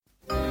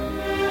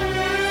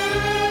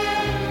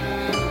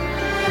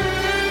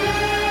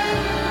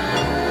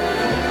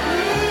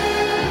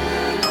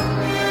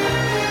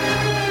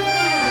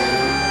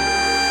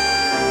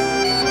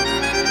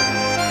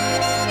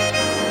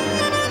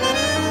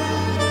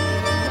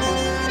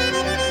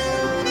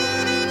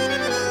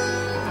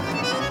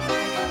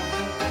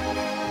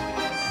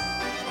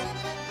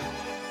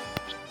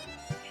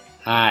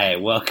Hi,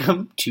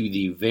 welcome to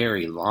the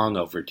very long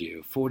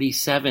overdue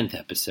 47th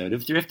episode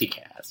of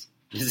Thriftycast.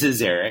 This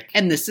is Eric.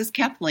 And this is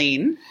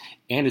Kathleen.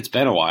 And it's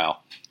been a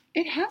while.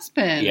 It has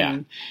been. Yeah.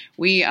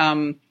 We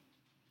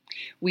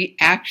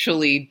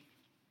actually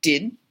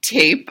did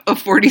tape a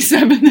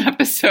 47th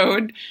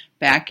episode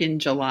back in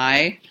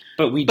July.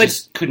 But we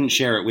just couldn't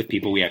share it with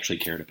people we actually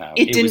cared about.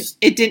 It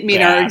didn't meet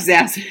our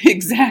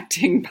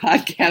exacting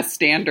podcast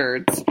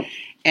standards.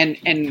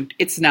 And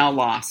it's now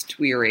lost.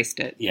 We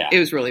erased it. Yeah. It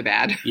was really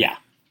bad. Yeah.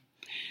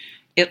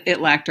 It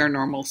lacked our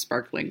normal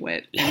sparkling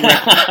wit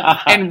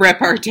and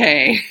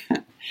repartee.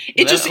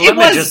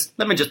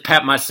 Let me just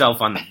pat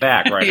myself on the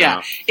back right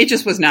now. It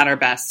just was not our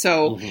best.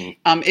 So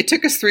it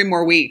took us 3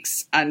 more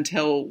weeks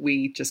until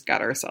we just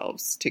got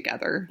ourselves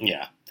together.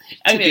 Yeah.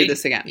 To do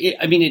this again.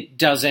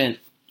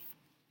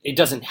 It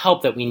doesn't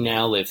help that we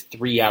now live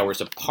 3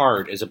 hours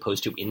apart as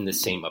opposed to in the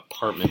same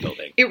apartment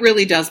building. It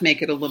really does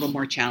make it a little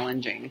more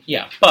challenging.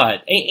 Yeah,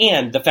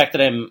 and the fact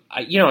that I'm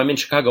in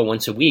Chicago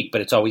once a week,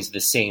 but it's always the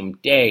same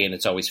day, and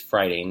it's always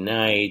Friday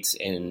nights,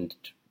 and,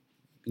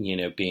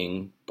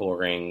 being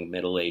boring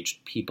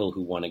middle-aged people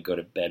who want to go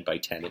to bed by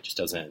 10, it just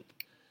doesn't.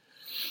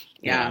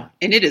 Yeah,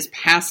 and it is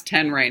past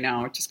 10 right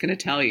now, I'm just going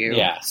to tell you.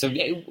 Yeah, so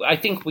I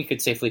think we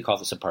could safely call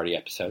this a party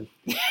episode.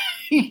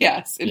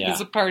 Yes, it is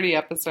a party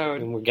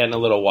episode. And we're getting a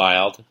little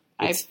wild.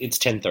 It's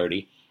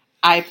 10:30.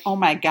 Oh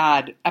my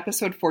God,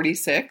 episode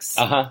 46,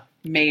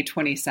 May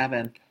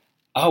 27th.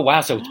 Oh,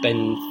 wow, so it's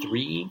been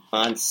 3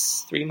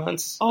 months? 3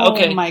 months? Oh,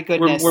 okay. My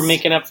goodness. We're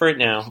making up for it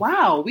now.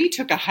 Wow, we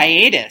took a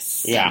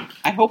hiatus. Yeah.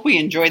 I hope we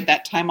enjoyed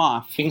that time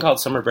off. You can call it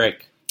summer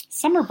break.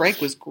 Summer break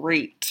was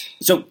great.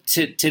 So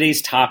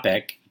today's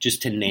topic,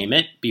 just to name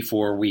it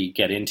before we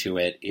get into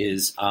it,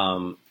 is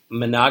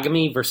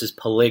monogamy versus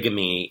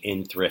polygamy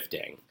in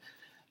thrifting,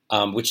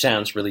 which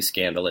sounds really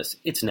scandalous.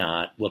 It's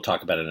not. We'll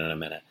talk about it in a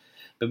minute.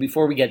 But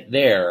before we get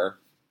there,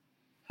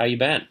 how you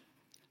been?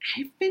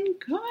 I've been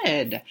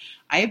good.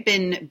 I've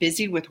been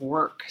busy with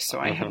work, so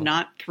I have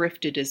not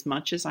thrifted as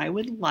much as I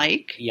would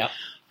like. Yep.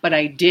 But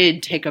I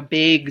did take a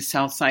big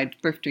Southside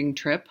thrifting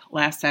trip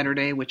last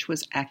Saturday, which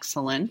was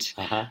excellent.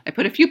 I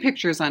put a few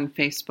pictures on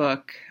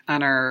Facebook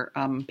on our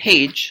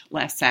page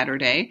last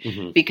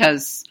Saturday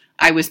because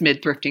I was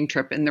mid-thrifting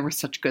trip and there were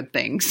such good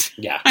things.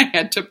 Yeah. I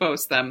had to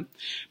post them.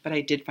 But I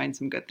did find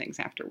some good things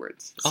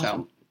afterwards.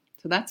 Awesome.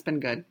 So that's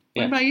been good.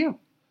 Yeah. What about you?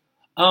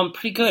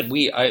 Pretty good.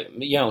 We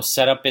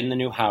set up in the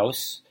new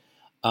house.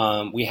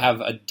 We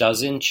have a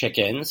dozen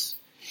chickens.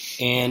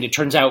 And it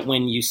turns out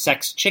when you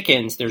sex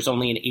chickens, there's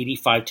only an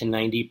 85 to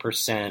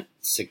 90%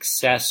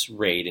 success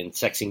rate in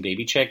sexing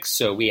baby chicks.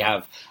 So we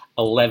have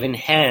 11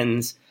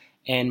 hens,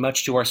 and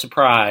much to our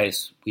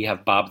surprise, we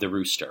have Bob the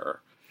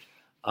Rooster,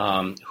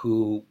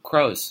 who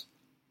crows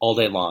all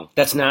day long.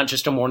 That's not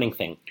just a morning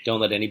thing. Don't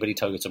let anybody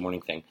tell you it's a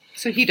morning thing.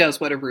 So he does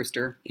what a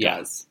rooster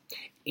does.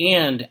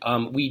 And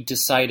we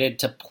decided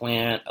to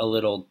plant a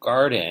little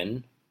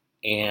garden,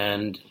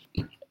 and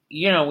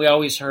we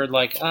always heard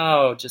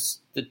just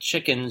the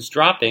chickens'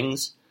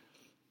 droppings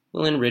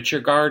will enrich your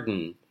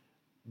garden.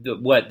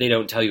 What they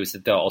don't tell you is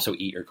that they'll also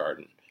eat your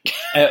garden.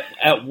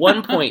 At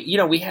one point,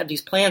 we had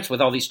these plants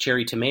with all these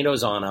cherry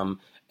tomatoes on them,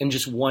 and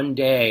just one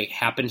day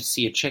happened to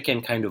see a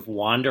chicken kind of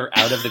wander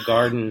out of the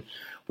garden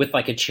with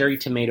a cherry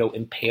tomato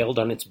impaled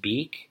on its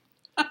beak.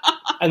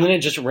 And then it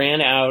just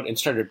ran out and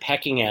started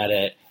pecking at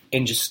it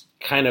and just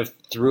kind of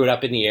threw it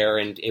up in the air,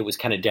 and it was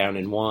kind of down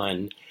in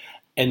one.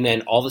 And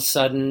then all of a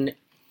sudden,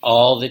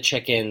 all the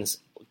chickens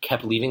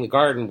kept leaving the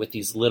garden with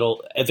these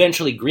little,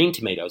 eventually green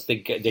tomatoes.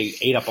 They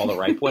ate up all the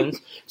ripe ones.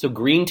 So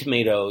green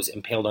tomatoes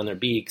impaled on their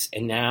beaks,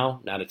 and now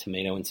not a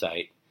tomato in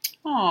sight.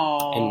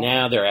 Aww. And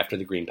now they're after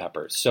the green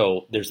peppers.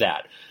 So there's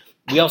that.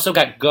 We also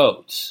got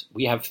goats.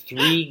 We have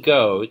 3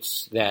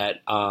 goats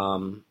that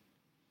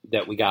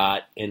we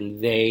got,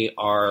 and they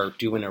are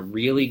doing a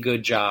really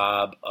good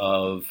job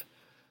of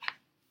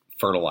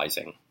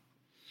fertilizing.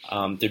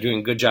 They're doing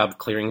a good job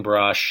clearing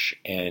brush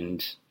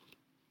and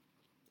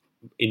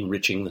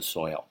enriching the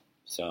soil.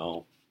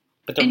 So,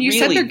 but and you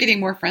said they're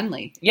getting more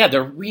friendly. Yeah,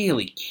 they're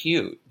really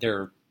cute.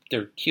 They're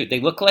cute. They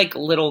look like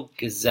little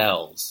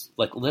gazelles,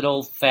 like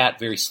little fat,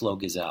 very slow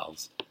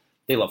gazelles.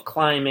 They love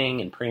climbing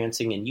and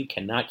prancing, and you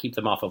cannot keep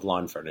them off of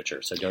lawn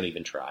furniture, so don't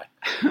even try.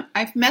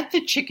 I've met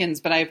the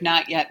chickens, but I have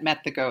not yet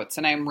met the goats,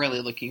 and I'm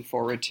really looking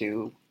forward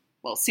to,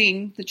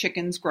 seeing the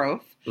chickens'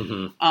 growth,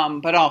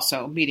 but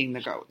also meeting the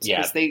goats. Yeah.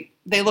 Because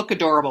they look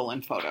adorable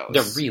in photos.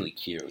 They're really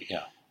cute,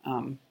 yeah.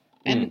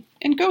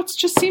 And goats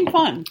just seem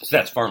fun. So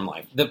that's farm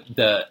life.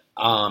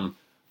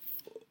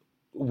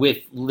 With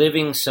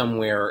living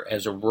somewhere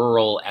as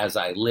rural as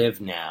I live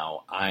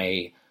now,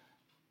 I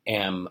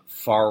am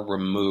far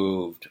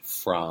removed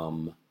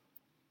from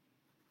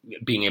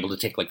being able to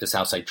take the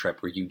Southside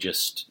trip where you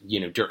just,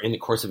 in the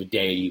course of a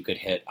day, you could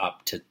hit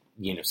up to,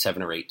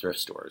 7 or 8 thrift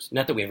stores.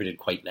 Not that we ever did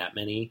quite that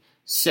many.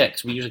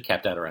 6. We usually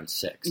capped out around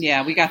 6.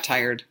 Yeah, we got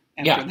tired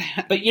after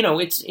that. But,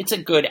 it's a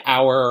good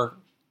hour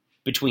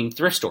between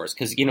thrift stores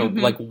because,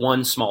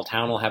 one small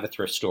town will have a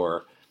thrift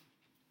store.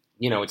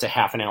 it's a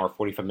half an hour,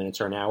 45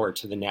 minutes or an hour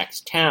to the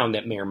next town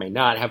that may or may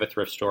not have a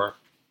thrift store.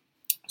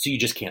 So you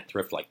just can't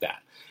thrift like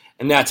that.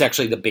 And that's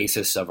actually the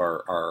basis of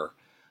our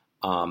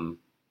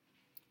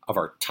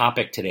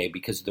topic today,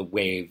 because the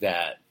way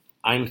that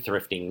I'm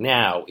thrifting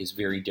now is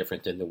very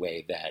different than the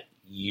way that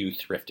you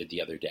thrifted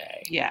the other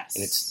day. Yes.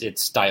 And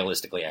it's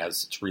stylistically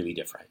it's really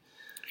different.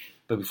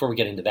 But before we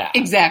get into that.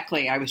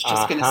 Exactly. I was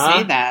just going to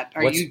say that.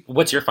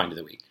 What's your find of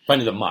the week?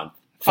 Find of the month?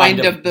 Find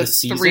of the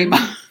 3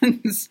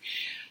 months.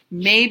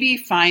 Maybe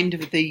find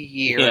of the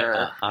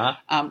year.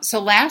 Yeah,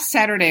 so last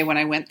Saturday when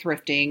I went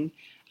thrifting,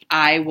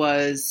 I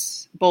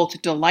was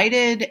both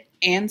delighted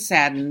and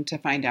saddened to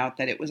find out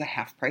that it was a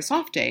half price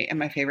off day at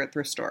my favorite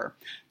thrift store.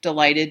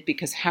 Delighted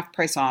because half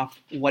price off,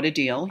 what a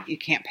deal. You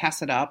can't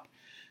pass it up.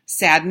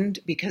 Saddened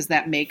because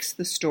that makes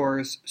the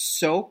stores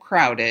so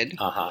crowded,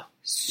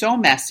 so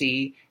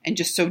messy, and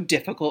just so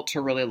difficult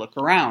to really look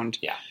around.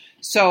 Yeah.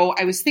 So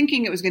I was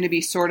thinking it was going to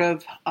be sort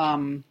of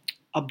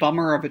a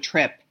bummer of a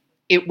trip.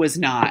 It was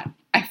not.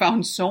 I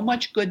found so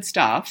much good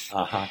stuff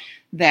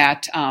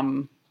that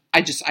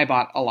I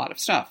bought a lot of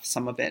stuff.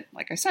 Some of it,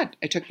 like I said,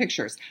 I took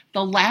pictures.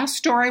 The last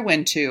store I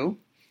went to,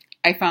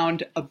 I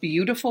found a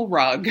beautiful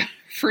rug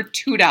for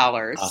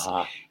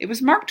 $2. It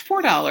was marked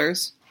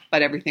 $4,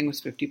 but everything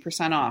was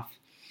 50% off.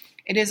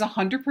 It is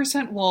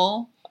 100%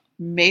 wool,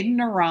 made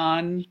in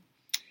Iran.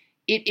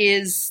 It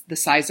is the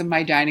size of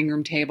my dining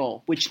room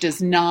table, which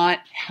does not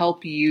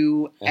help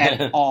you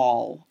at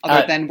all,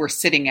 other than we're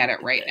sitting at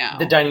it right now.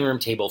 The dining room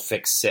table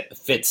fits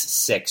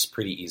 6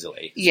 pretty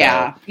easily. So.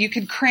 Yeah, you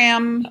could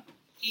cram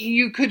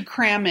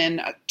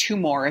in 2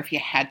 more if you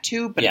had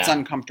to, but it's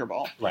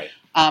uncomfortable. Right.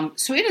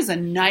 So it is a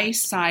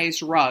nice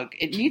size rug.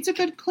 It needs a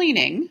good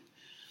cleaning,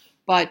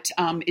 but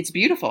it's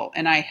beautiful,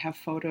 and I have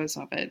photos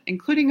of it,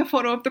 including a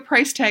photo of the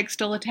price tag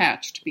still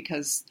attached,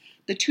 because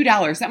the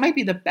 $2, that might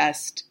be the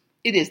best.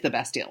 It is the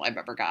best deal I've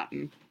ever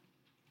gotten.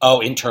 Oh,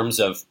 in terms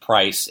of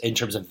price, in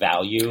terms of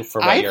value for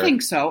what I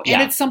think so. Yeah.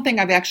 And it's something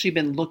I've actually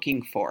been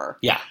looking for.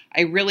 Yeah.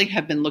 I really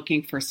have been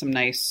looking for some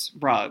nice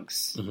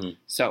rugs. Mm-hmm.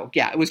 So,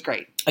 yeah, it was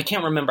great. I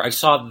can't remember. I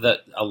saw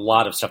a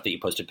lot of stuff that you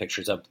posted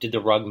pictures of. Did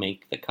the rug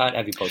make the cut?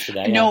 Have you posted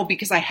that yet? No,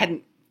 because I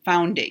hadn't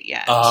found it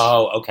yet.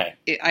 Oh, okay.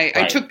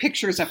 I took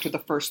pictures after the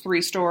first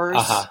 3 stores.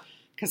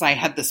 Because I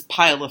had this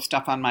pile of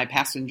stuff on my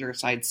passenger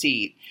side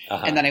seat.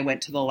 And then I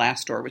went to the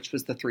last store, which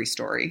was the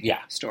 3-story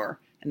store.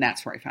 And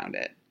that's where I found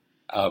it.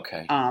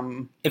 Okay.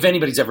 If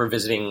anybody's ever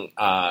visiting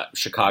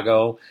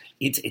Chicago,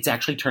 it's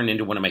actually turned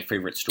into one of my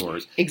favorite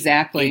stores.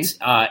 Exactly.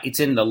 It's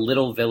in the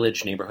Little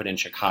Village neighborhood in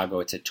Chicago.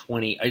 It's at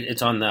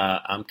It's on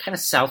the kind of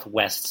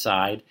southwest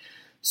side.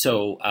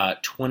 So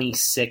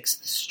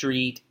 26th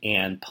Street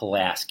and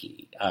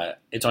Pulaski.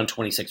 It's on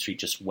 26th Street,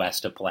 just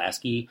west of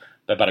Pulaski,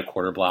 by about a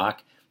quarter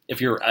block. If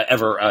you're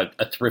ever a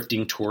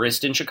thrifting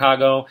tourist in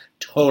Chicago,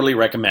 totally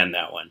recommend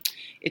that one.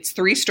 It's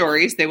 3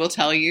 stories. They will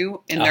tell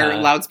you in their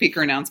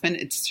loudspeaker announcement.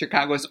 It's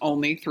Chicago's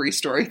only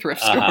 3-story thrift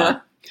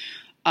store.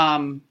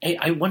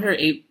 I wonder,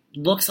 it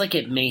looks like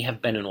it may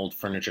have been an old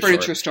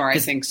furniture store. I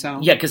think so.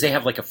 Yeah, because they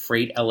have like a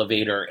freight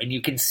elevator, and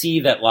you can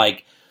see that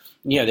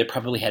they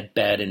probably had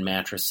bed and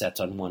mattress sets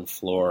on one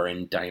floor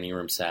and dining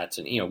room sets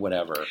and,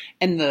 whatever.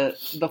 And the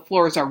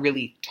floors are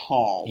really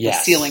tall. Yes.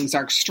 The ceilings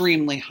are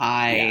extremely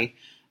high. Yeah.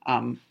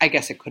 I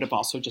guess it could have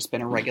also just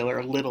been a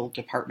regular little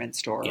department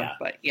store. Yeah.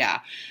 But yeah.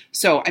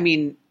 So, I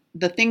mean,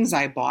 the things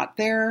I bought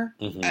there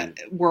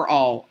were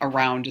all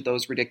around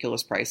those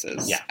ridiculous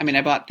prices. Yeah. I mean,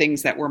 I bought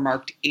things that were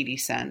marked 80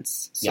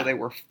 cents. So they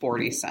were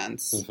 40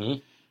 cents.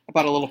 Mm-hmm. I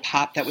bought a little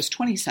pot that was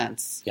 20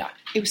 cents. Yeah.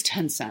 It was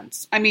 10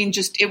 cents. I mean,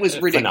 it was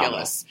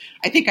ridiculous. Phenomenal.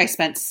 I think I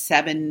spent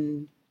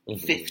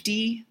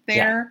 $7.50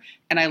 there,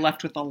 and I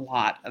left with a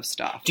lot of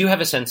stuff. Do you have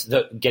a sense,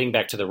 getting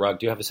back to the rug,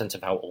 do you have a sense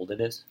of how old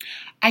it is?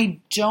 I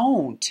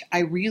don't. I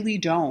really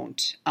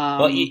don't.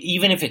 Well,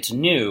 even if it's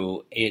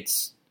new,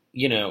 it's,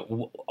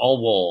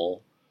 all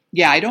wool.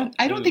 Yeah, I don't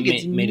think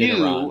it's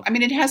new. I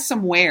mean, it has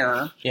some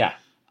wear. Yeah.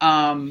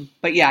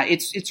 But yeah,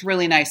 it's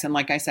really nice. And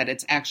like I said,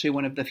 it's actually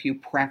one of the few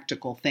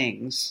practical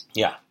things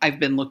I've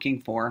been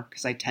looking for,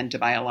 because I tend to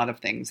buy a lot of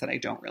things that I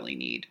don't really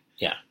need.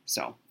 Yeah.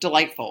 So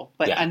delightful.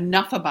 But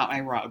enough about my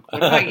rug.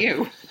 What about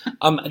you?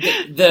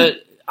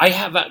 I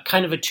have a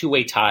kind of a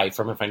 2-way tie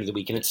for my find of the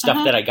week, and it's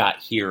stuff that I got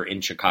here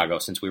in Chicago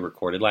since we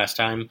recorded last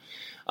time.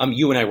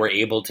 You and I were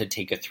able to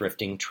take a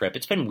thrifting trip.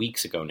 It's been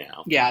weeks ago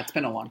now. Yeah, it's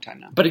been a long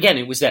time now. But again,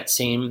 it was that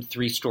same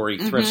 3-story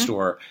thrift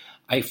store.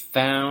 I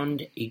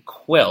found a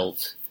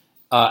quilt,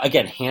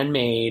 again,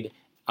 handmade,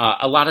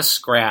 a lot of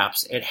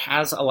scraps. It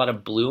has a lot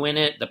of blue in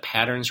it. The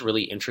pattern's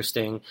really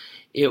interesting.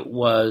 It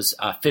was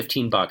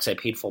 $15. I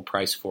paid full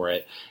price for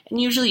it. And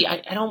usually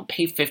I don't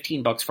pay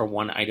 $15 for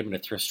one item in a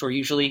thrift store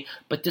usually,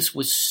 but this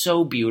was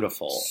so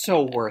beautiful.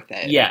 So worth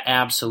it. Yeah,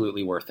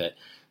 absolutely worth it.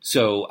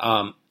 So,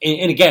 and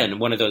again,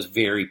 one of those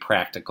very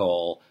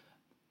practical,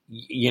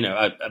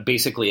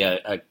 basically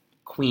a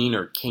queen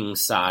or king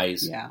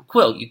size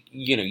quilt.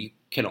 You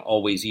can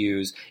always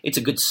use. It's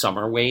a good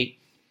summer weight.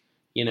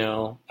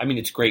 I mean,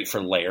 it's great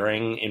for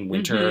layering in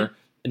winter,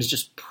 and it's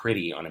just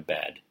pretty on a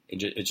bed.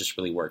 It just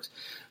really works.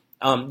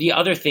 The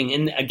other thing,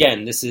 and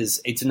again,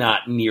 it's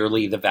not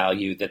nearly the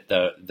value that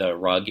the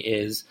rug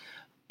is,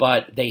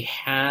 but they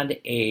had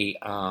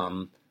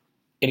and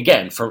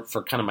again, for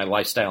kind of my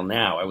lifestyle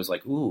now, I was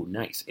like, ooh,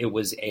 nice. It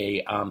was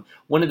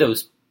one of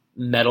those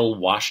metal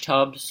wash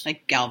tubs.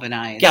 Like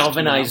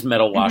galvanized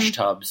metal wash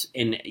tubs.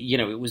 And,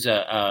 it was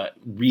a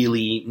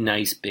really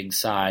nice big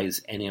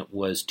size, and it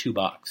was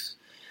 $2.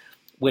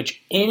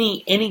 Which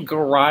any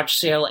garage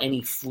sale,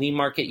 any flea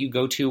market you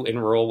go to in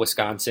rural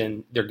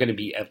Wisconsin, they're going to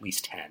be at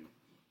least 10.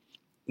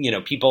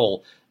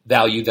 People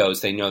value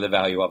those. They know the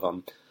value of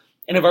them.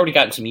 And I've already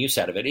gotten some use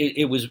out of it.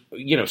 It was,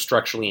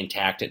 structurally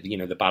intact.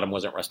 The bottom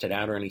wasn't rusted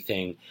out or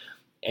anything.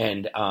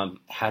 And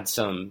had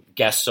some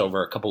guests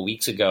over a couple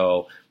weeks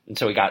ago. And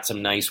so we got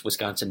some nice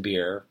Wisconsin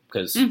beer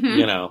because,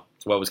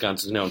 it's what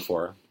Wisconsin's known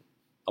for,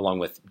 along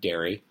with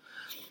dairy.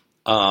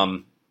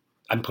 I'm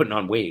putting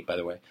on weight, by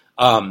the way.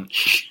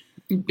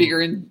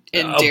 Beer and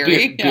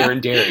dairy. Beer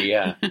and dairy,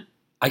 yeah.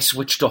 I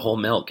switched to whole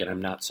milk, and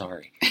I'm not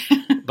sorry.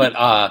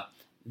 But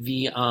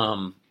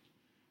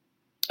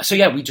so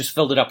yeah, we just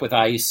filled it up with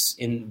ice,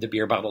 and the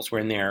beer bottles were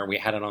in there. We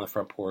had it on the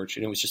front porch,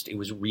 and it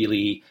was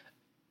really,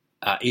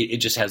 it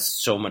just has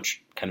so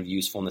much kind of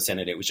usefulness in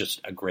it. It was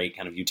just a great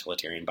kind of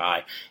utilitarian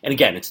buy. And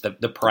again, it's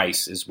the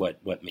price is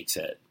what makes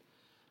it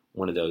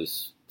one of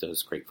those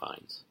great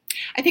finds.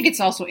 I think it's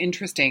also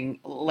interesting,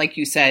 like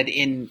you said,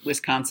 in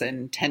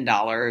Wisconsin,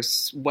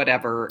 $10,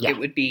 whatever it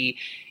would be.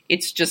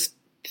 It's just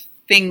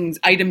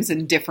items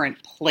in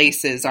different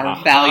places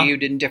are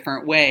valued in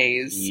different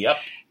ways. Yep.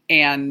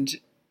 And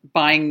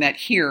buying that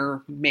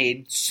here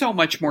made so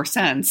much more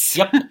sense.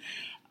 Yep.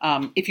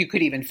 If you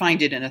could even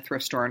find it in a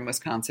thrift store in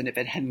Wisconsin, if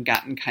it hadn't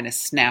gotten kind of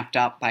snapped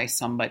up by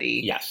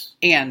somebody. Yes.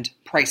 And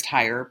priced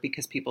higher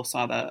because people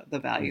saw the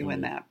value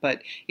in that.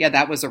 But yeah,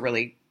 that was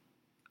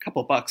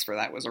couple bucks for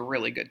that was a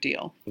really good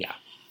deal. Yeah.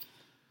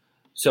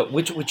 So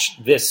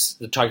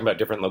talking about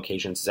different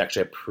locations is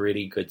actually a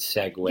pretty good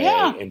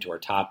segue into our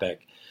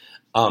topic.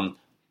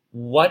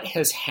 What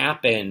has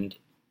happened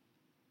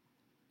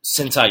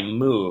since I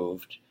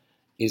moved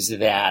is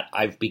that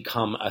I've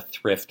become a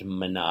thrift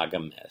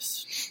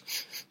monogamist.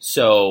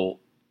 So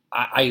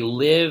I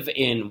live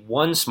in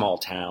one small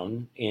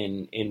town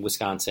in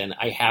Wisconsin.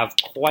 I have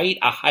quite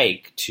a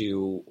hike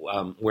to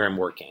where I'm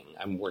working.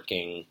 I'm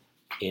working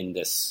in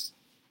this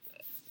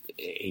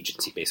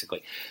agency,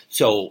 basically.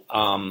 So,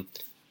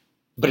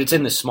 but it's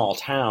in this small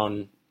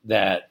town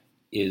that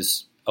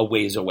is a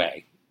ways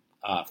away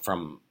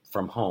from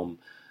home.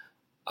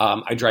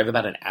 I drive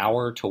about an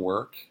hour to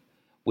work,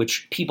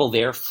 which people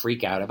there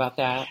freak out about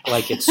that.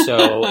 Like it's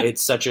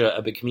such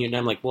a big commute. And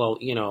I'm like, well,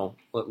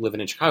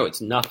 living in Chicago,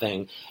 it's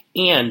nothing.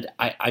 And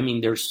I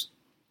mean,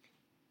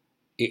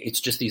 it's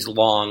just these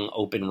long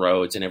open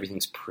roads and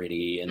everything's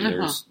pretty and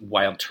there's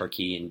wild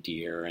turkey and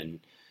deer. And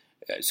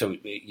so,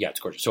 yeah, it's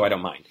gorgeous. So I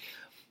don't mind.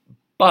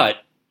 But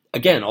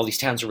again, all these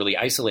towns are really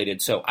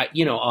isolated. So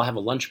I'll have a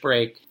lunch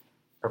break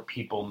or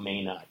people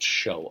may not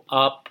show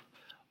up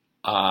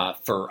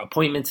for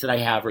appointments that I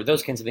have or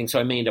those kinds of things. So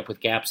I may end up with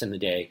gaps in the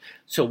day.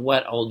 So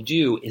what I'll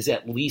do is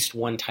at least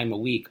one time a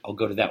week, I'll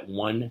go to that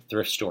one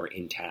thrift store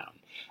in town.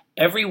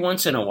 Every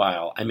once in a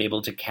while, I'm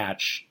able to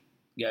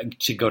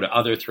to go to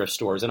other thrift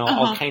stores and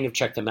I'll kind of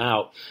check them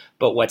out.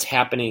 But what's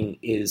happening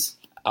is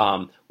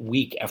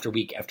week after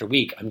week after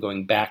week, I'm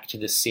going back to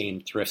the same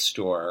thrift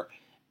store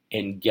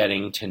and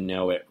getting to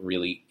know it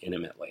really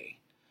intimately.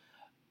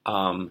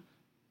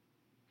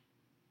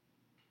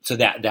 So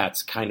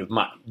that's kind of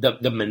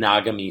the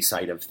monogamy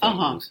side of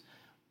things,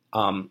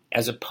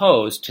 as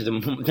opposed to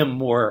the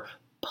more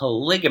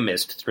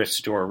polygamist thrift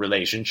store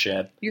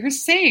relationship. You're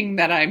saying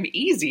that I'm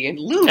easy and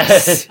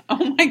loose.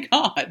 Oh my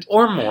God.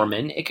 Or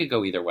Mormon. It could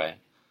go either way.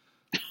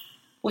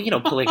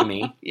 Well,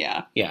 polygamy.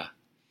 Yeah. Yeah.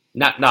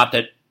 Not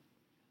that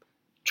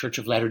Church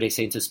of Latter-day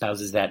Saints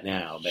espouses that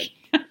now,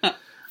 but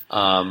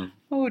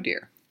oh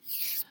dear.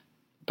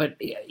 But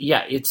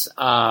yeah, it's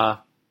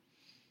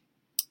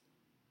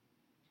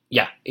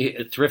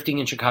thrifting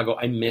in Chicago.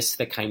 I miss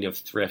the kind of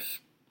thrift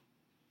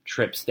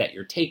trips that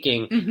you're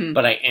taking,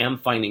 but I am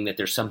finding that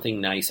there's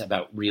something nice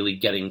about really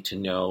getting to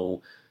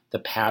know the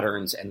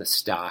patterns and the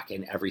stock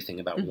and everything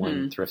about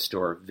one thrift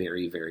store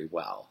very, very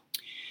well.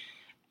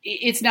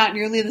 It's not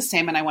nearly the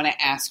same, and I want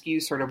to ask you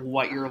sort of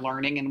what you're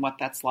learning and what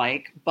that's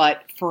like.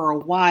 But for a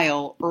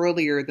while,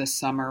 earlier this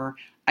summer,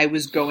 I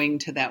was going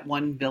to that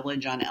one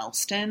village on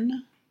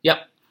Elston. Yep.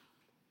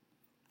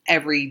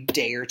 Every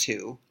day or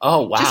two.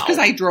 Oh, wow. Just because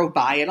I drove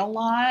by it a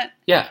lot.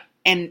 Yeah.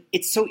 And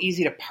it's so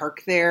easy to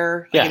park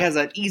there. Like it has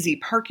an easy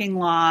parking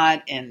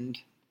lot, and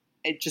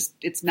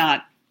it's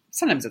not,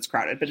 sometimes it's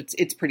crowded, but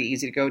it's pretty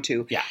easy to go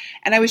to. Yeah.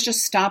 And I was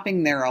just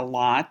stopping there a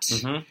lot.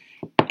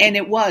 And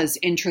it was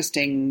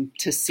interesting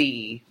to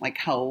see like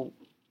how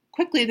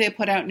quickly they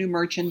put out new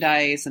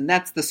merchandise. And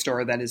that's the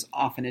store that is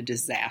often a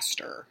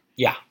disaster.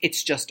 Yeah.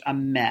 It's just a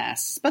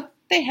mess, but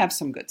they have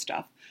some good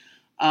stuff.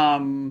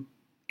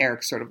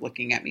 Eric's sort of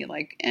looking at me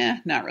like,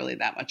 not really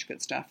that much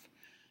good stuff.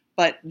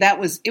 But it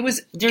was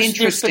interesting.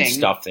 There's good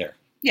stuff there.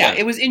 Yeah,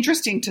 it was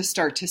interesting to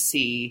start to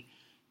see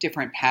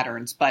different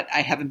patterns, but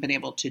I haven't been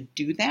able to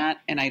do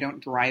that, and I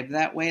don't drive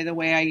that way the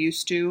way I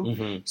used to.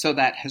 Mm-hmm. So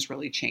that has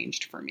really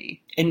changed for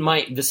me. In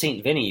the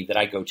St. Vinny that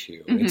I go to,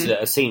 mm-hmm. It's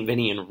a St.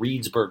 Vinny in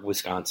Reedsburg,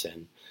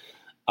 Wisconsin.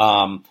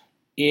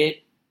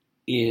 It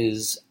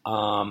is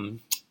not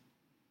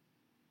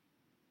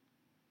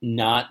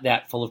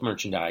that full of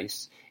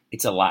merchandise.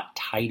 It's a lot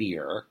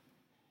tidier.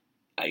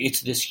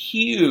 It's this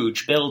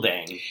huge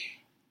building,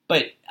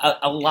 but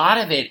a lot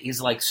of it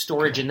is like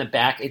storage in the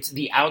back. It's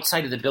the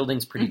outside of the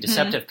building's pretty mm-hmm.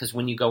 deceptive because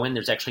when you go in,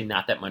 there's actually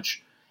not that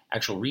much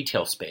actual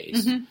retail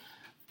space.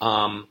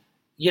 Mm-hmm.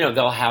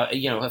 They'll have,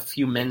 a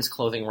few men's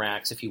clothing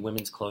racks, a few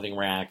women's clothing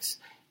racks,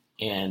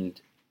 and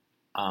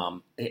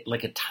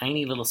like a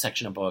tiny little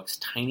section of books,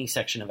 tiny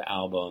section of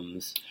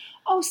albums.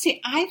 Oh,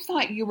 see, I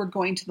thought you were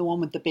going to the one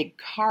with the big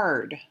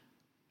card.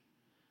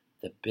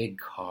 The big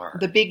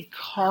card. The big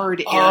card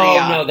area.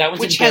 Oh, no, that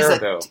was in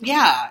Baraboo.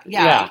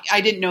 Yeah.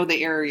 I didn't know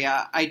the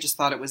area. I just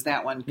thought it was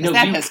that one. Because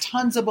has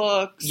tons of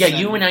books. Yeah,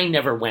 you and I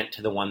never went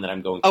to the one that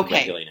I'm going to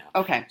regularly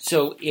now. Okay.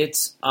 So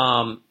it's,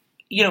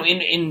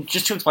 in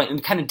just to explain,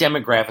 kind of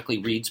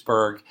demographically,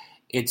 Reedsburg,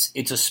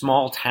 it's a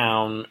small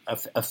town,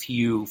 a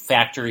few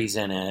factories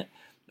in it,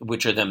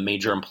 which are the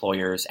major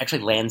employers.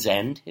 Actually, Land's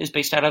End is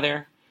based out of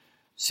there.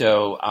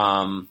 So,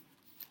 I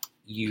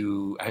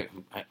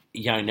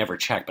never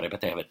checked, but I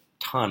bet they have a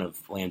ton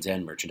of Land's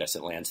End merchandise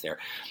that lands there.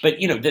 But,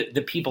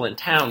 the people in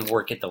town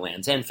work at the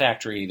Land's End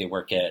factory. They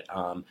work at,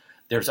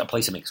 there's a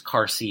place that makes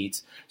car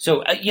seats.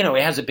 So,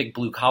 it has a big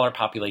blue-collar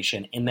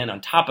population. And then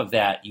on top of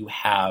that, you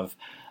have,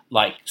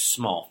 like,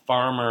 small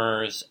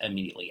farmers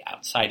immediately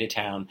outside of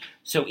town.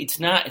 So it's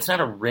not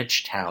a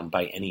rich town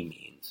by any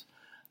means.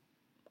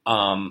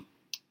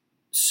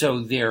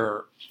 So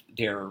they're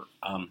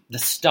the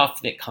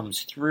stuff that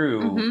comes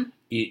through mm-hmm.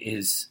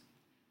 is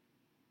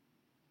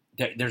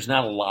there's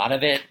not a lot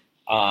of it,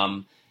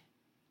 and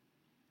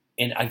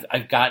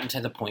I've gotten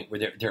to the point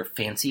where their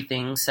fancy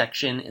things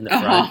section in the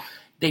front. Uh-huh.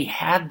 They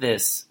had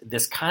this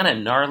kind of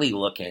gnarly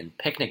looking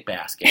picnic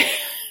basket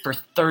for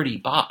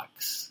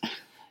 $30,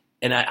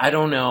 and I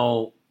don't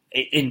know.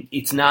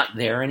 It's not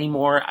there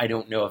anymore. I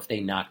don't know if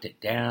they knocked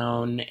it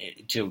down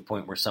to a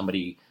point where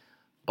somebody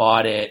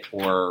bought it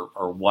or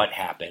what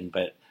happened,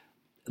 but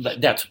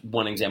that's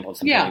one example of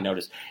something I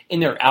noticed.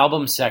 In their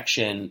album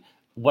section,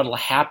 what will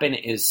happen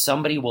is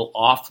somebody will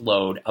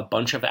offload a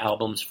bunch of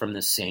albums from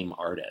the same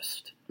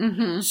artist.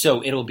 Mm-hmm.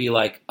 So it'll be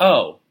like,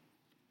 a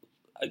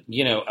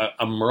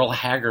Merle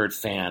Haggard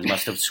fan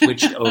must have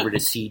switched over to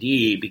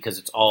CD because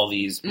it's all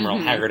these Merle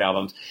mm-hmm. Haggard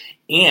albums.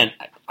 And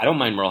I don't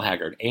mind Merle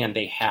Haggard. And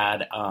they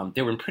had,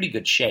 they were in pretty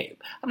good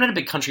shape. I'm not a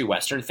big country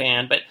western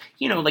fan, but,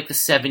 like the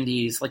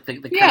 70s, like the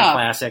kind of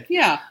classic.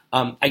 Yeah.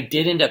 I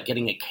did end up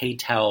getting a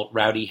K-Tel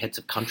Rowdy Hits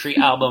of Country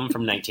album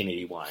from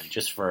 1981,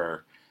 just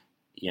for,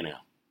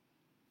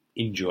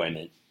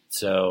 enjoyment.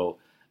 So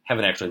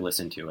haven't actually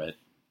listened to it.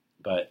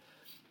 But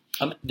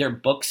their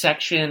book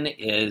section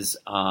is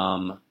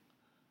not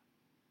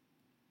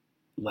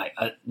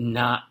a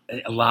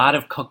lot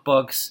of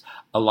cookbooks,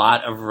 a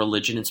lot of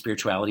religion and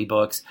spirituality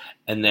books,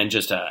 and then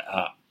just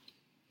a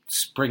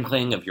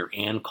sprinkling of your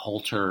Ann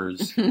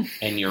Coulters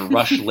and your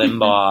Rush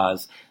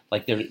Limbaughs.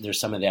 Like there's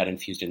some of that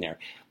infused in there.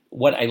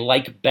 What I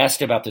like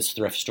best about this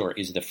thrift store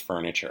is the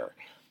furniture.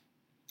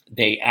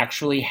 They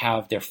actually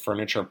have their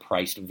furniture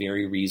priced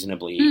very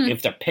reasonably.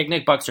 If the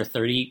picnic baskets are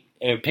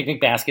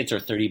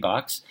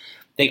 $30,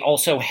 they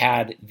also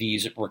had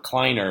these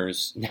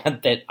recliners.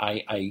 Not that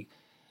I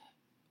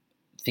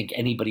think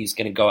anybody's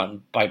going to go out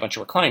and buy a bunch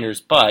of recliners,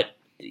 but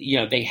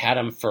they had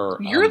them for.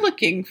 You're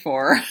looking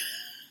for.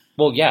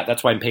 Well, yeah,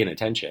 that's why I'm paying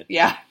attention.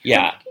 Yeah.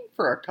 Yeah. Looking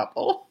for a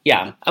couple.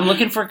 Yeah, I'm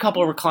looking for a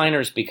couple of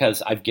recliners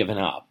because I've given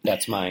up.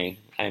 That's my.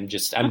 I'm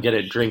going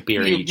to drink beer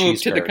and eat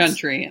cheese curds. You move to the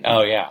country. And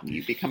oh yeah.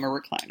 You become a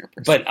recliner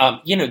person. But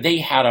they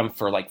had them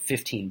for like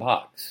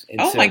 $15.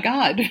 And my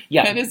God.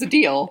 Yeah. That is a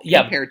deal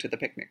compared to the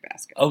picnic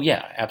basket. Oh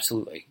yeah,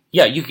 absolutely.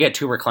 Yeah, you could get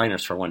 2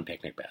 recliners for 1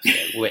 picnic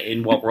basket.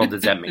 In what world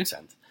does that make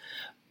sense?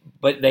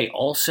 But they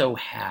also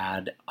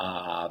had,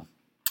 I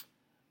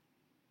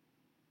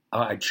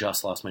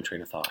just lost my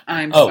train of thought.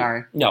 I'm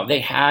sorry. No, they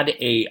had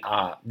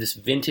this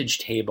vintage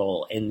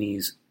table and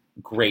these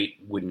great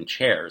wooden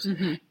chairs.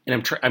 Mm-hmm.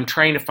 And I'm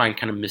trying to find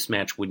kind of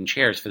mismatched wooden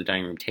chairs for the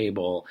dining room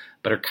table,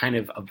 but are kind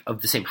of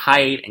the same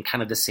height and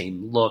kind of the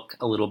same look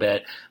a little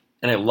bit.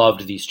 And I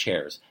loved these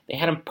chairs. They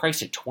had them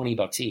priced at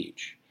 $20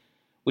 each,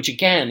 which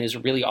again is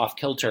really off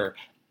kilter.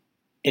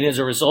 And as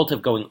a result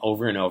of going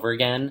over and over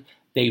again,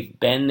 they've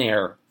been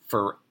there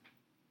for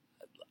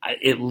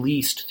at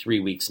least 3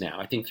 weeks now.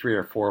 I think 3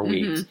 or 4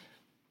 weeks.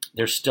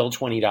 They're still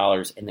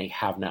 $20 and they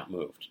have not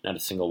moved. Not a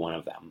single one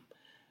of them.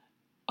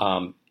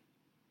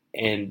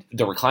 And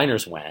the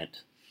recliners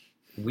went.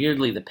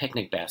 Weirdly, the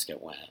picnic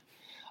basket went.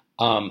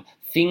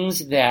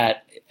 Things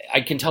that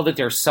I can tell that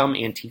there's some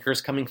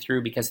antiquers coming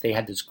through because they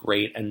had this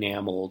great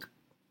enameled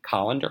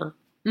colander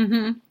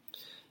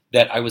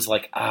that I was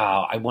like,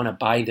 I want to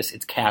buy this.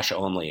 It's cash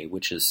only,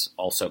 which is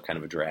also kind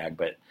of a drag,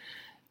 but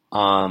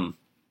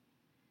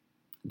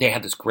they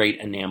had this great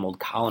enameled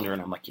colander,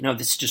 and I'm like,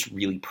 this is just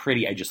really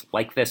pretty. I just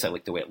like this. I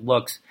like the way it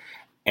looks.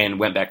 And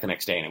went back the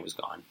next day, and it was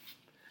gone.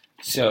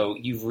 So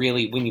you've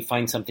really, when you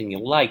find something you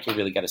like, you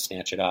really got to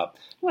snatch it up.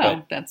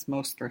 Well, that's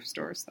most thrift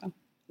stores, though.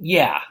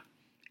 Yeah.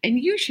 And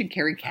you should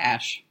carry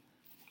cash.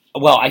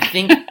 Well, I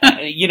think,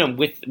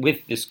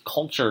 with this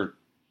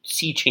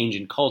sea change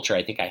in culture,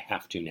 I think I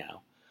have to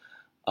now.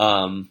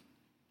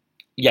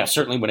 Yeah,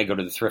 certainly when I go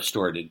to the thrift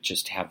store to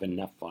just have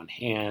enough on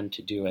hand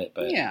to do it.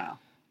 But yeah,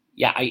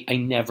 I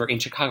never, in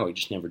Chicago, I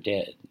just never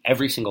did.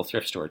 Every single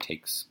thrift store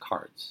takes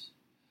cards.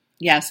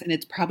 Yes, and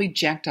it's probably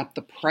jacked up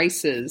the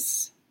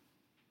prices.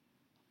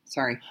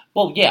 Sorry.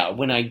 Well, yeah,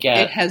 when I get...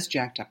 It has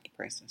jacked up the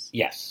prices.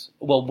 Yes.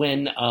 Well,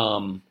 when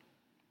I'm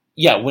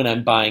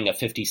buying a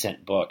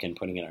 50-cent book and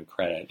putting it on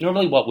credit.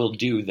 Normally what we'll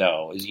do,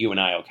 though, is you and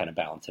I will kind of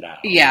balance it out.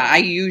 Yeah, I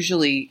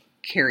usually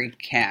carry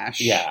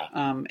cash. Yeah.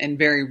 And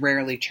very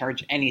rarely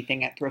charge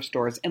anything at thrift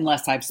stores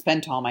unless I've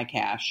spent all my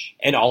cash.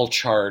 And I'll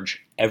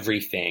charge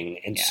everything.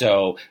 And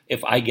so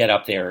if I get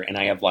up there and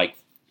I have like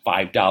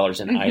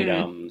 $5 in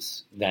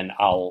items, then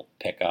I'll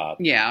pick up.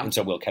 Yeah. And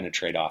so we'll kind of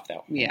trade off that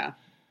way. Yeah.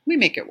 We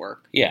make it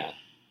work. Yeah.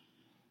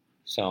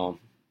 So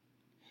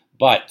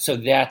that's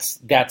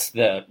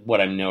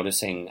what I'm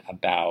noticing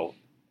about,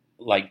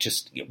 like,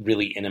 just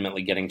really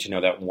intimately getting to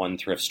know that one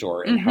thrift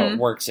store and how it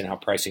works and how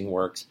pricing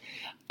works.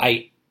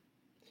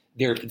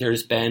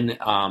 There's been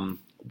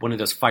one of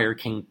those Fire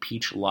King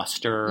Peach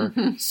Luster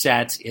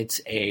sets.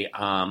 It's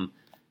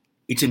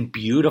in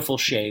beautiful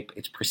shape.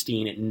 It's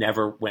pristine. It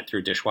never went through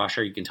a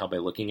dishwasher. You can tell by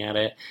looking at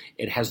it.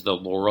 It has the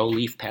laurel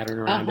leaf pattern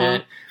around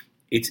it.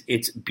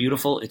 It's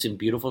beautiful. It's in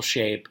beautiful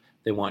shape.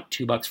 They want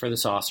 $2 for the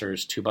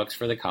saucers, $2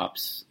 for the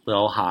cups,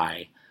 little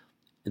high,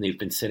 and they've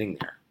been sitting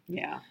there.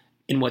 Yeah.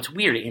 And what's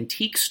weird,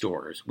 antique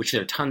stores, which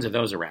there are tons of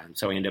those around,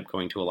 so I end up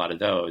going to a lot of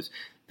those,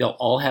 they'll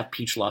all have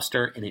peach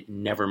luster, and it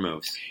never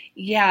moves.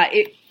 Yeah,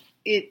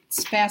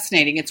 it's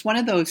fascinating. It's one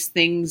of those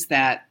things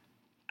that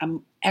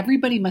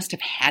everybody must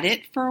have had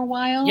it for a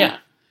while. Yeah.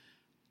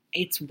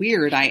 It's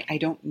weird. I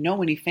don't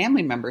know any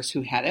family members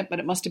who had it, but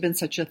it must have been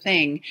such a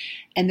thing.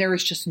 And there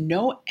is just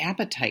no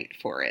appetite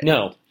for it.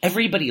 No.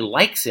 Everybody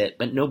likes it,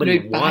 but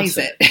nobody wants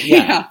it.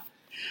 Yeah.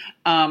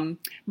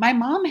 My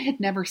mom had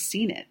never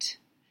seen it.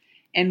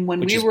 And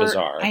Which is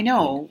bizarre. I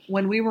know,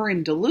 when we were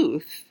in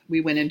Duluth,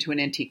 we went into an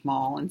antique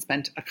mall and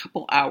spent a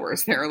couple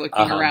hours there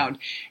looking around.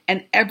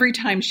 And every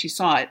time she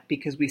saw it,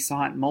 because we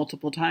saw it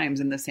multiple times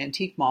in this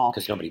antique mall.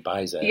 Because nobody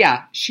buys it.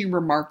 Yeah. She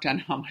remarked on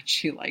how much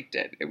she liked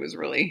it. It was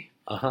really,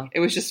 it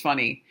was just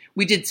funny.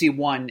 We did see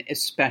one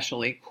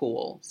especially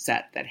cool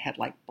set that had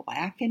like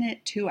black in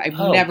it too. I've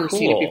never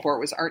seen it before. It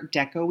was Art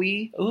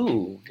Deco-y.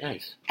 Ooh,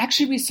 nice.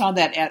 Actually, we saw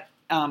that at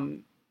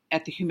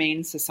the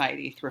Humane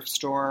Society thrift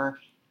store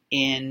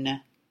in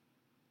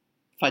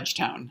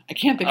Fudgetown. I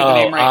can't think of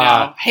the name right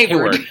now.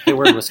 Hayward,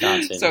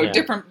 Wisconsin. So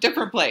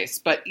different place,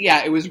 but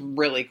yeah, it was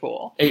really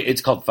cool.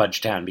 It's called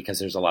Fudgetown because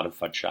there's a lot of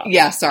fudge shops.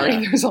 Yeah,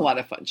 there's a lot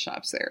of fudge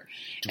shops there.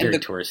 It's very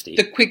touristy.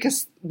 The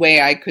quickest way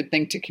I could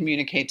think to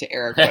communicate to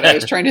Eric what I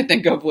was trying to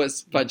think of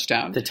was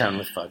Fudgetown. The town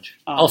with fudge.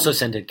 Also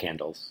scented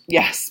candles.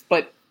 Yes,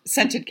 but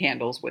scented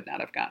candles would not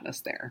have gotten us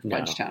there. No.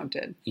 Fudgetown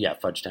did. Yeah,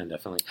 Fudgetown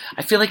definitely.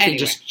 I feel like they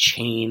just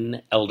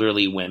chain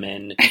elderly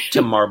women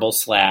to marble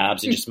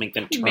slabs and just make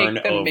them turn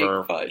over.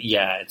 Make fudge.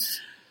 Yeah,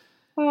 it's...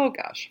 Oh,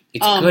 gosh.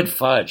 It's good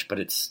fudge, but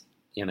it's,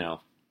 Yeah.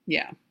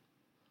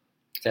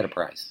 It's at a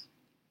price.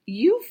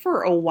 You,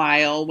 for a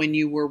while, when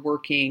you were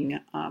working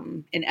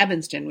in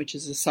Evanston, which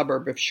is a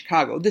suburb of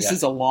Chicago, this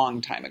is a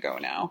long time ago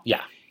now.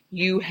 Yeah.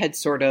 You had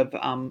sort of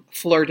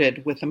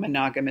flirted with a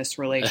monogamous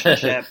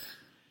relationship.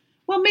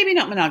 Well, maybe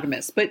not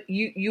monogamous, but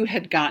you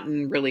had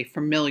gotten really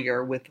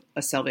familiar with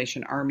a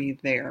Salvation Army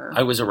there.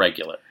 I was a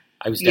regular.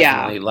 I was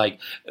definitely like,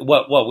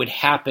 what would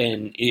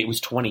happen, it was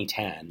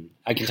 2010.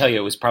 I can tell you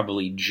it was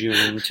probably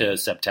June to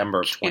September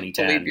of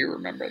 2010. I can't believe you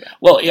remember that.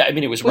 Well, yeah, I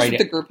mean, it was right at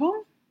the group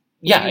home?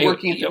 Yeah. Were you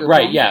working at the group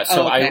right, home? yeah.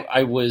 So okay.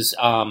 I was...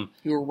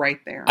 you were right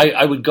there.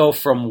 I would go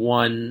from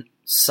one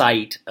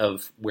site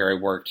of where I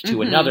worked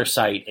to another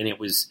site, and it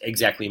was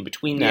exactly in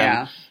between them.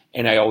 Yeah.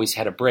 And I always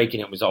had a break,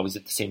 and it was always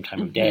at the same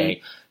time of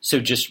day.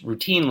 So just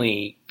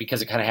routinely,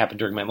 because it kind of happened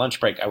during my lunch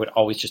break, I would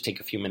always just take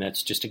a few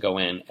minutes just to go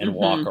in and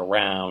walk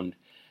around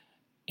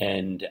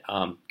and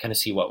kind of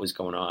see what was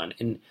going on.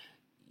 And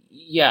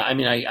yeah, I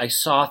mean, I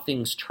saw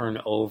things turn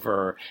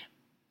over,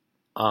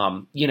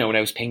 when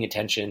I was paying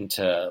attention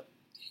to,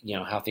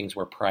 how things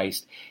were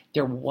priced.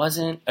 There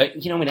wasn't,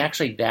 and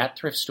actually that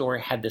thrift store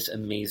had this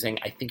amazing,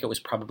 I think it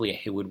was probably a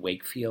Haywood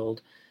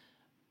Wakefield,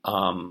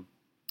 kind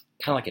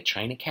of like a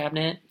china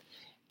cabinet.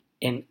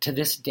 And to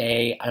this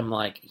day, I'm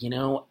like,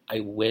 I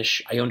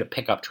wish I owned a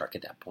pickup truck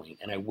at that point,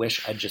 and I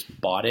wish I'd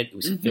just bought it. It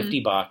was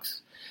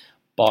 $50,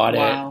 bought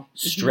it,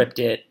 stripped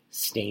it,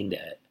 stained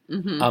it.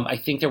 I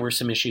think there were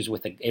some issues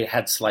with it. It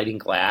had sliding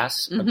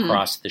glass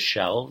across the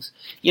shelves.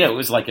 It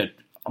was like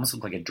almost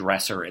looked like a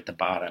dresser at the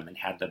bottom, and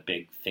had the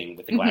big thing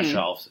with the glass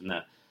shelves and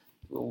the,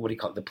 what do you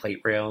call it, the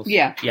plate rails?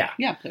 Yeah,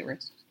 plate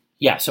rails.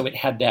 Yeah, so it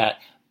had that,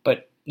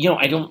 but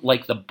I don't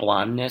like the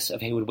blondness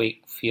of Haywood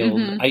Wakefield.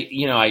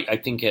 I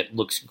think it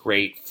looks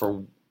great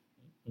for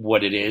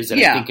what it is.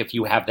 And I think if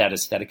you have that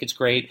aesthetic, it's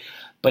great.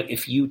 But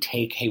if you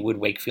take Haywood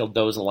Wakefield,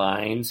 those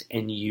lines,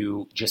 and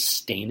you just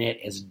stain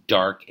it as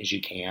dark as you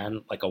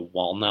can, like a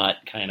walnut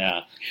kind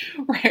of...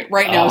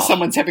 Right now,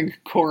 someone's having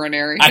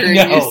coronary hearing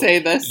you say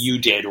this. You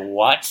did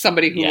what?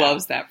 Somebody who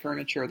loves that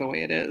furniture the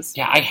way it is.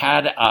 Yeah, I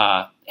had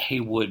a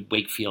Haywood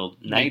Wakefield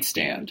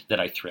nightstand that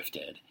I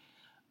thrifted.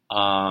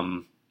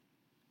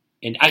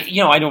 And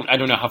I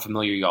don't know how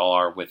familiar y'all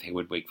are with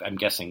Haywood Wakefield. I'm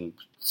guessing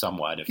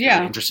somewhat if you're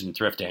interested in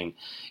thrifting.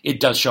 It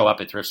does show up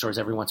at thrift stores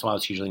every once in a while.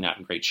 It's usually not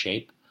in great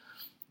shape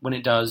when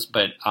it does,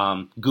 but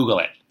Google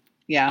it.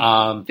 Yeah,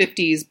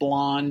 50s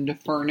blonde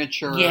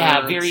furniture.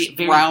 Yeah, very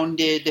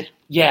rounded.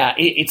 Yeah,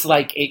 it's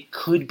like it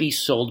could be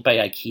sold by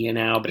IKEA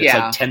now, but it's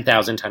like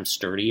 10,000 times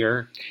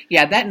sturdier.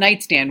 Yeah, that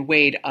nightstand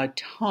weighed a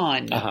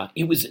ton.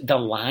 It was the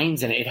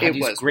lines in it. It had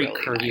these great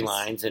really curvy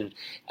lines. And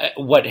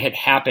what had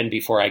happened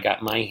before I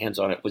got my hands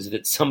on it was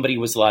that somebody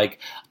was like,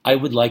 I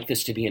would like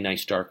this to be a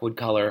nice dark wood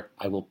color.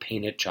 I will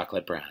paint it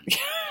chocolate brown.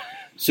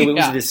 So it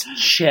was this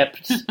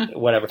chipped,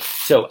 whatever.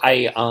 So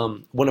I,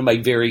 one of my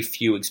very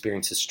few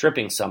experiences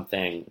stripping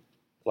something,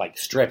 like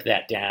strip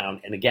that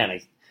down. And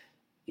again,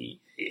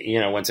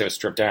 once it was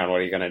stripped down, what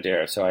are you going to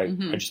do? So I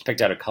just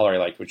picked out a color I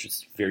liked, which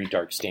was very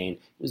dark stain.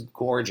 It was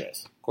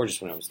gorgeous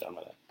when I was done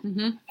with it.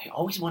 I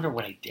always wonder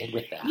what I did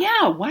with that.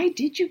 Yeah, why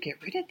did you get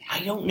rid of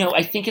that? I don't know.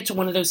 I think it's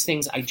one of those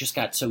things I just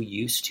got so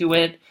used to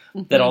it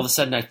that all of a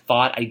sudden I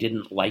thought I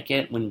didn't like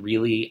it when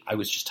really I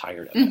was just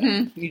tired of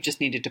it. You just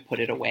needed to put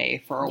it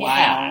away for a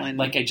while. And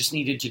like I just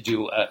needed to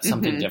do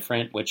something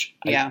different, which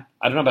I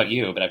don't know about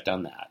you, but I've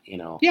done that,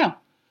 Yeah,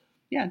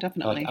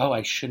 definitely. Like,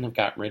 I shouldn't have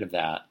gotten rid of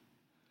that.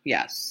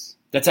 Yes.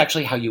 That's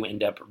actually how you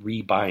end up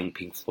rebuying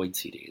Pink Floyd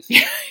CDs.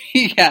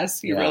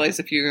 Yes, you realize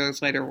a few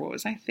years later, what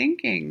was I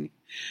thinking?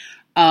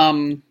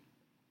 I'm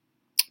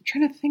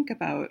trying to think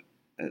about,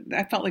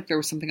 I felt like there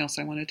was something else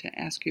I wanted to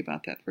ask you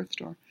about that thrift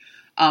store.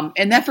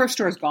 And that thrift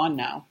store is gone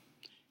now.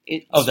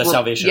 The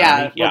Salvation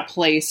Army? Yeah,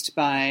 replaced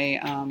by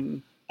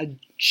a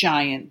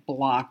giant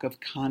block of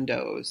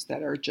condos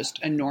that are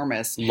just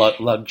enormous.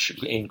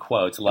 Luxury, in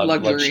quotes,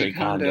 luxury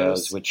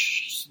condos,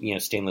 which,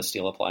 stainless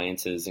steel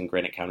appliances and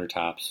granite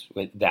countertops.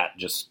 With that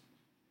just...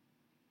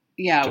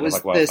 Yeah,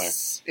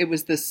 it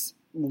was this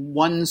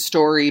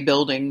one-story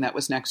building that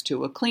was next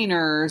to a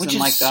cleaners, which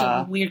and is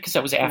so weird because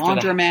that was after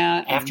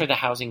laundromat the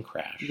housing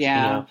crash.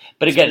 Yeah,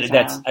 but again,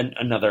 that's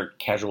another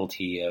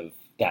casualty of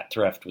that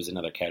thrift. Was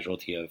another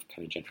casualty of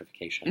kind of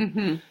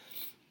gentrification.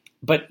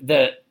 But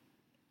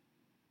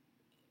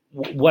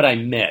what I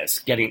miss,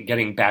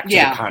 getting back to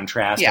the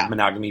contrast of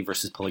monogamy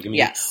versus polygamy.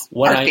 Yes,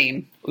 our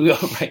theme.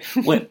 Right.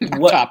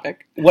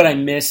 Topic. What I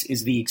miss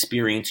is the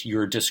experience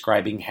you're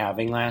describing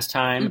having last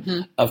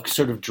time of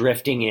sort of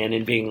drifting in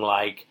and being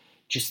like,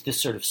 just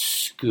this sort of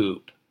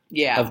scoop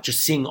of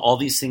just seeing all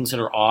these things that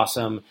are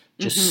awesome,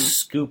 just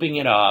scooping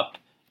it up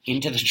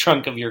into the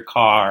trunk of your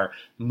car,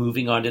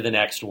 moving on to the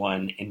next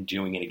one and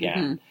doing it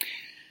again.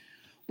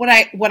 What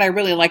I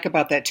really like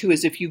about that too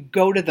is if you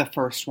go to the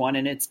first one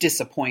and it's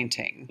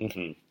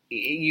disappointing,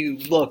 you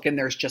look and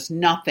there's just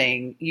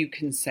nothing, you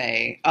can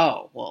say,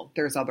 oh, well,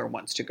 there's other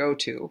ones to go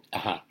to.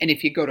 And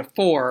if you go to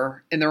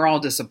 4 and they're all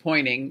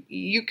disappointing,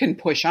 you can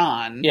push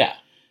on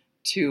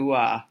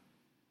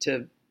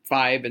to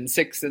 5 and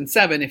 6 and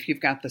 7 if you've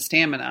got the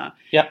stamina.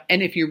 Yep.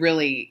 And if you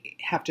really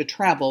have to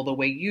travel the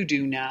way you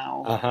do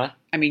now,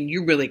 I mean,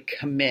 you really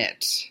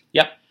commit.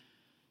 Yep.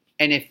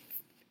 And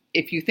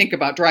if you think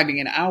about driving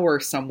an hour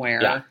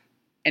somewhere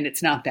and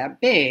it's not that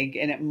big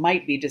and it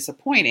might be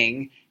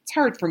disappointing, it's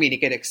hard for me to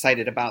get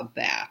excited about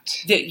that.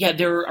 Yeah,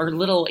 there are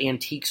little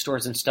antique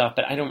stores and stuff,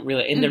 but I don't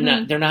really, and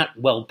they're not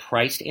well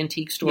priced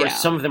antique stores. Yeah.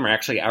 Some of them are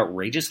actually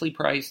outrageously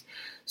priced,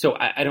 so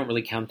I don't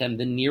really count them.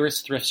 The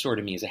nearest thrift store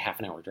to me is a half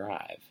an hour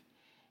drive.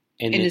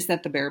 And is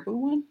that the Baraboo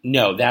one?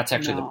 No, that's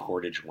actually the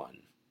Portage one.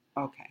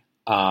 Okay.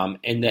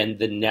 And then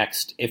the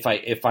next, if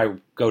I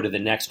go to the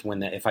next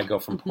one, if I go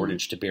from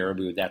Portage to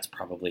Baraboo, that's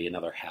probably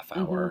another half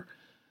hour.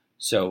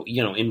 So,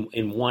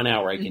 in 1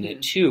 hour I can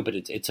hit 2, but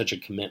it's such a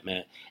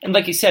commitment. And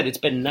like you said, it's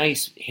been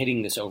nice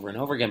hitting this over and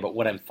over again. But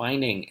what I'm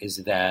finding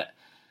is that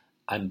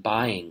I'm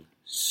buying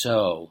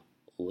so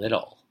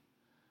little,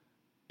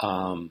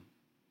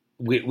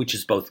 which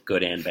is both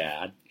good and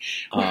bad.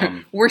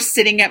 We're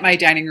sitting at my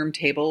dining room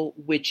table,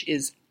 which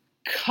is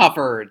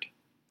covered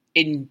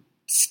in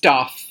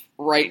stuff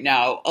right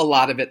now. A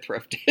lot of it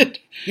thrifted.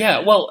 Yeah,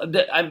 well,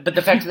 but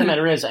the fact of the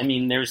matter is, I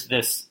mean, there's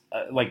this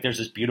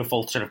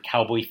beautiful sort of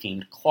cowboy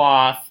themed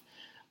cloth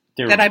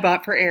that I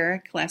bought for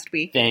Eric last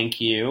week.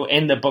 Thank you.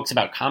 And the books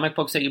about comic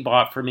books that you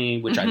bought for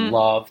me, which I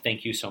love.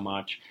 Thank you so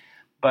much.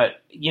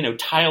 But,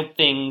 tiled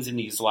things and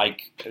these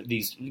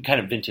kind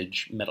of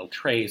vintage metal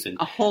trays. And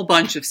a whole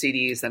bunch of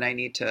CDs that I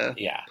need to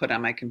put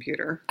on my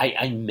computer.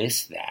 I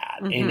miss that.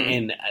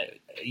 And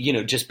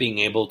just being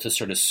able to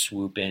sort of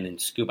swoop in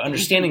and scoop.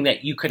 Understanding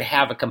that you could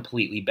have a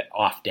completely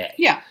off day.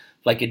 Yeah.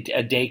 Like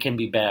a day can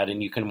be bad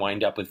and you can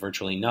wind up with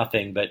virtually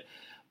nothing. But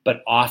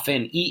But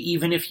often,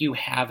 even if you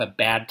have a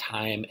bad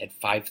time at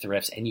 5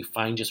 thrifts and you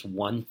find just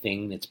one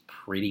thing that's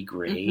pretty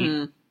great,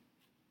 Mm-hmm.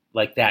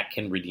 like that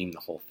can redeem the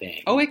whole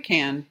thing. Oh, it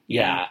can.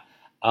 Yeah.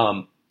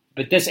 But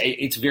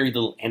it's very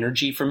little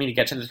energy for me to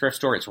get to the thrift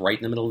store. It's right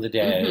in the middle of the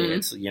day. Mm-hmm.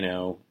 It's,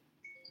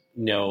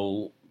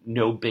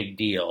 no big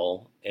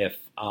deal if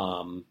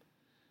I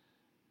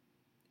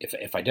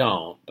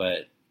don't,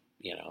 but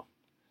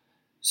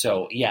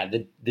so yeah,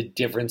 the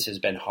difference has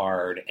been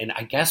hard. And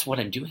I guess what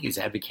I'm doing is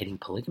advocating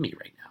polygamy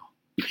right now.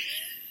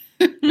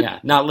 Yeah,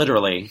 not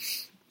literally.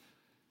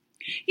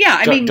 Yeah,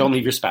 I mean, don't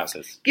leave your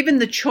spouses. Given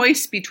the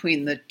choice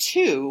between the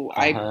two,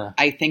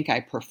 I think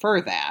I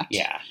prefer that.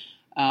 Yeah.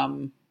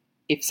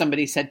 If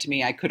somebody said to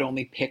me I could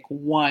only pick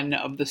one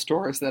of the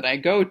stores that I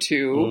go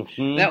to,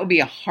 that would be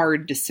a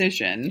hard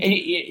decision. And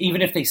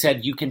even if they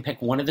said you can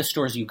pick one of the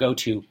stores you go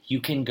to, you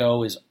can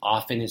go as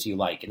often as you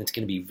like, and it's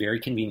going to be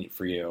very convenient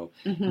for you.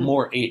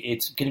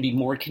 It's going to be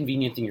more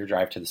convenient than your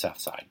drive to the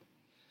South Side.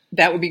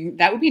 That would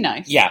be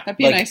nice. Yeah, that'd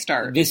be a nice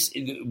start.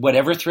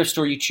 Whatever thrift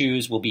store you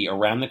choose will be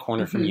around the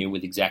corner from you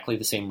with exactly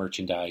the same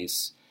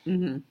merchandise.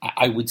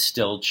 I would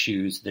still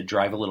choose the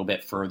drive a little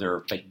bit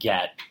further, but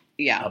get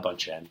a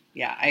bunch in.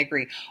 Yeah, I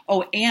agree.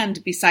 Oh,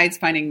 and besides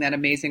finding that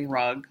amazing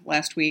rug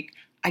last week,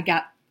 I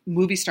got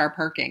movie star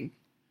parking.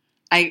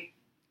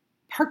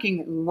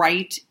 Parking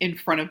right in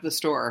front of the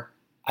store.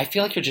 I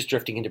feel like you're just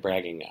drifting into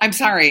bragging now. I'm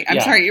sorry.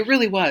 It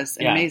really was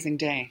an amazing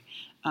day.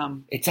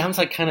 It sounds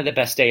like kind of the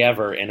best day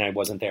ever, and I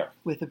wasn't there.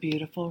 With a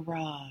beautiful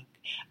rug.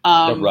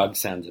 The rug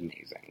sounds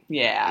amazing.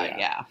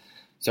 Yeah.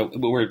 So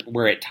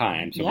we're at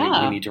time, so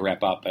we need to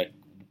wrap up. But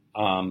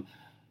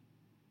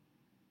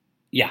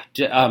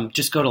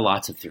just go to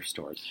lots of thrift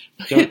stores.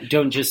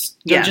 Don't just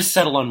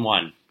settle on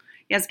one.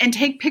 Yes, and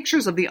take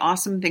pictures of the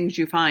awesome things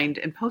you find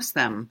and post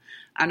them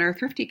on our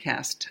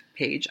ThriftyCast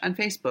page on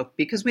Facebook,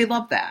 because we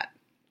love that.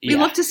 We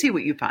love to see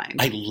what you find.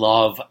 I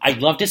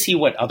love to see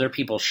what other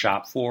people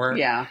shop for.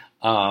 Yeah.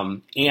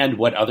 And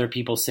what other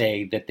people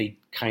say that they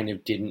kind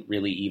of didn't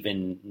really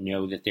even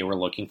know that they were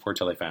looking for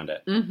till they found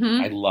it.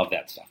 I love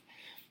that stuff.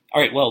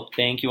 All right. Well,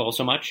 thank you all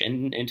so much.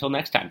 And until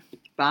next time.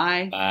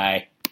 Bye. Bye.